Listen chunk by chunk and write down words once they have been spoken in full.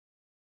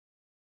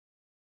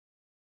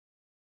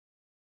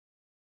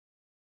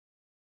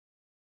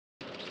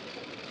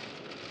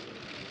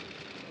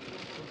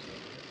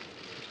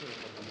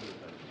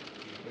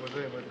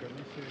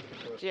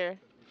Dear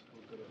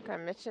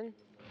Commission,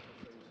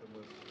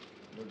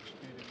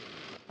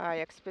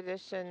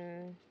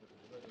 expedition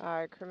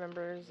crew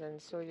members and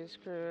Soyuz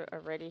crew are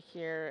ready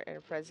here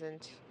and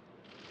present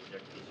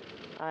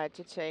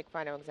to take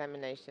final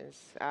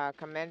examinations.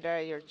 Commander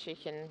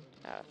Yurchikhin,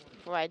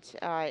 Flight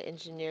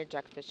Engineer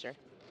Jack Fischer.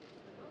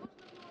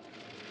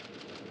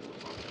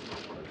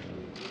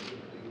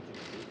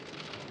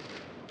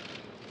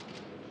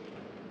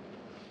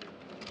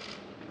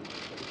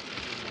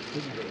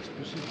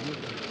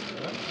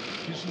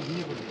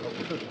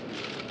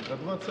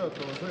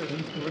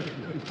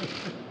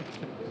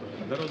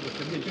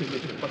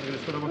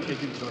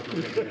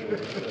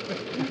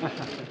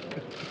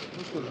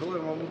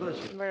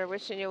 We're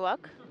wishing you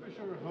luck.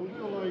 How do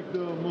you like the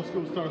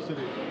Moscow Star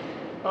City?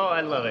 Oh,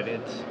 I love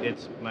it.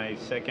 It's my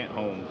second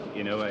home.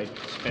 You know, I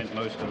spent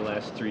most of the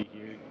last 3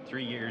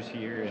 years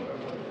here, and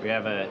we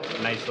have a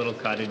nice little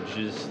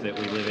cottages that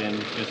we live in,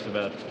 just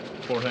about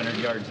 400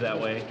 yards that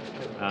way.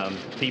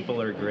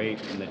 People are great,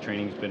 and the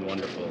training's been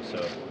wonderful,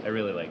 so I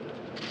really like it.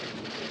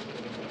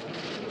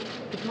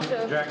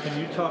 Jack, can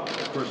you talk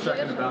for a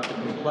second about the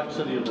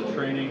complexity of the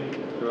training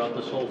throughout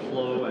this whole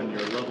flow and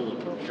your level of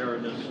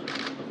preparedness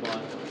to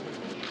fly?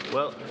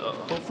 Well,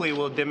 hopefully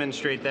we'll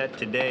demonstrate that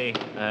today.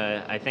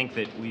 I think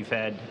that we've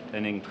had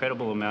an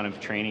incredible amount of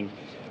training,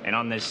 and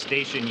on this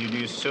station you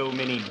do so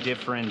many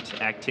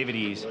different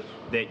activities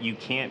that you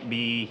can't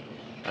be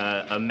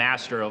a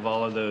master of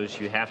all of those.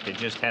 You have to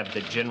just have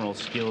the general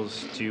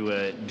skills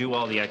to do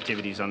all the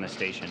activities on the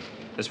station.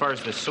 As far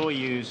as the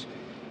Soyuz,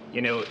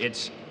 you know,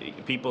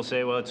 people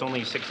say, well, it's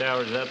only 6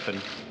 hours up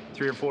and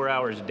 3 or 4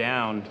 hours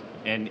down,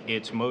 and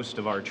it's most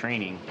of our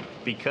training,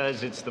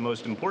 because it's the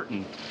most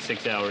important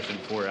 6 hours and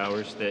 4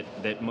 hours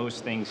that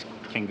most things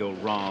can go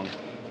wrong.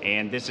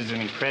 And this is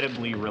an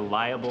incredibly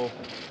reliable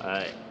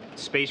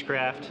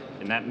spacecraft,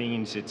 and that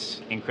means it's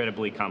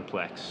incredibly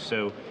complex.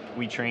 So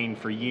we train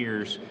for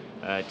years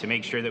to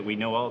make sure that we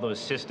know all those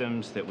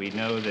systems, that we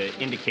know the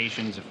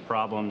indications of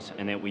problems,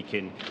 and that we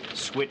can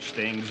switch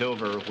things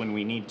over when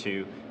we need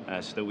to,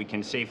 so that we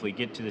can safely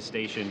get to the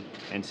station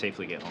and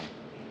safely get home.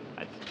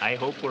 I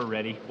hope we're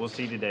ready. We'll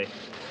see today.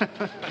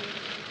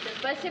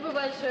 Thank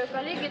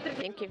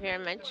you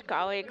very much,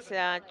 colleagues.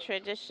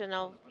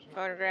 Traditional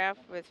photograph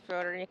with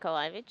Fyodor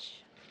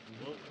Nikolaevich.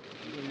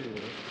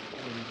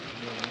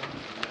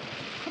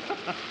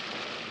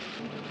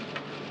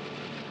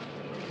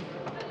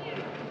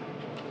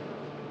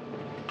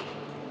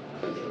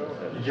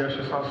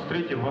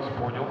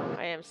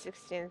 I am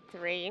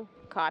 16-3,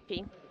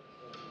 copy.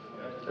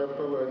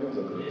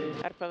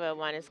 RPV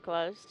 1 is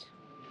closed.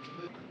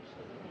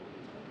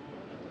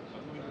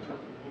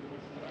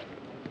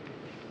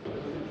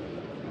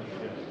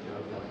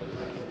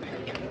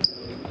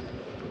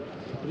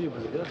 You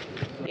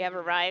have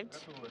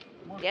arrived?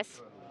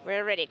 Yes,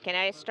 we're ready. Can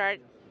I start?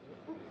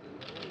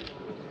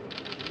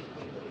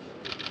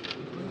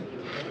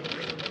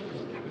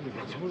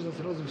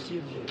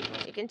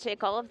 You can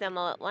take all of them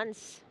all at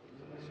once.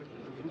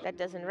 That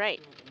doesn't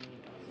write.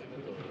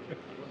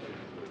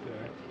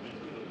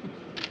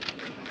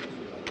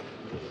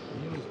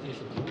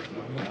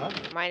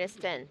 Minus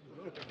 10.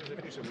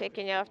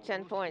 Taking you off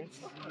 10 points.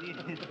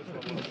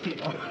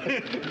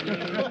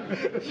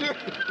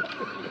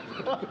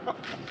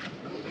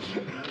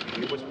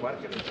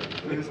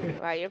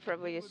 Wow, you're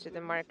probably used to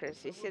the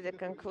markers. You see, the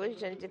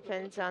conclusion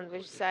depends on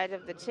which side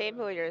of the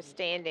table you're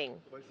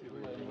standing.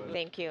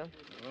 Thank you.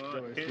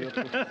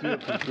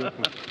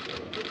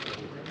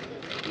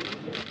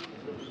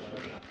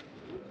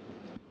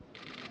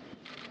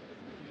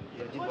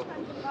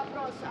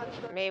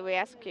 May we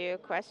ask you a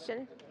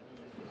question?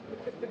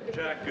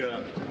 Jack,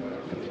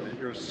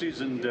 you're a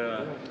seasoned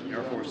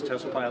Air Force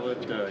test pilot.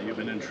 You've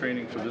been in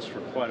training for this for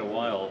quite a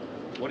while.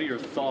 What are your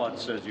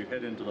thoughts as you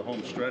head into the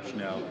home stretch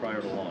now prior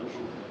to launch?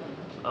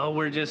 Oh,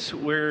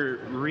 we're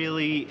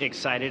really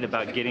excited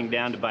about getting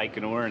down to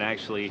Baikonur and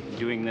actually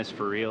doing this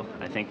for real.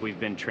 I think we've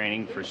been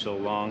training for so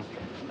long.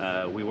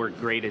 We work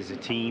great as a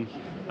team.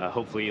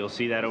 Hopefully you'll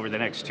see that over the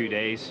next 2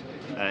 days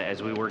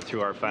as we work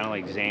through our final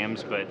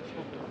exams, but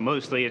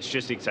mostly it's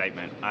just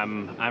excitement.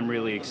 I'm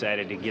really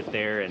excited to get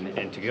there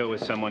and to go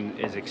with someone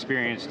as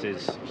experienced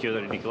as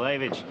Fyodor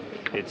Nikolaevich.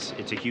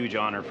 It's a huge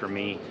honor for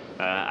me.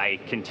 I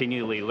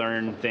continually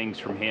learn things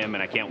from him,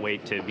 and I can't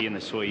wait to be in the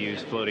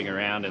Soyuz floating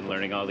around and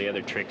learning all the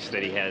other tricks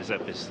that he has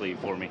up his sleeve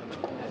for me.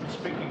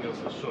 Speaking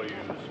of the Soyuz,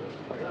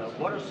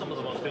 what are some of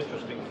the most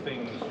interesting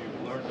things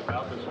you've learned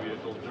about this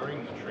vehicle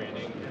during the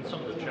training and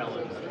some of the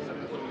challenges?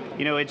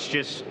 You know, it's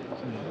just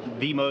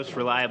the most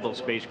reliable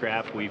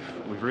spacecraft we've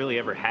really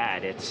ever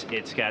had.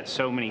 It's got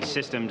so many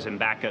systems and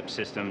backup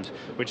systems,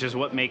 which is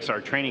what makes our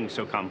training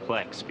so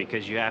complex,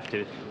 because you have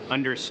to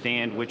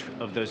understand which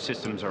of those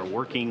systems are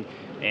working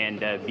and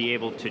be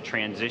able to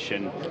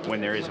transition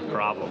when there is a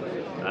problem.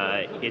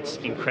 It's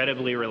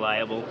incredibly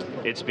reliable.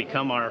 It's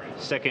become our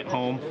second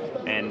home,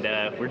 and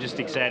we're just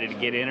excited to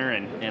get in her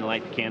and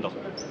light the candle.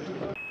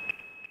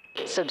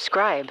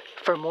 Subscribe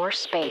for more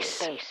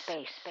space.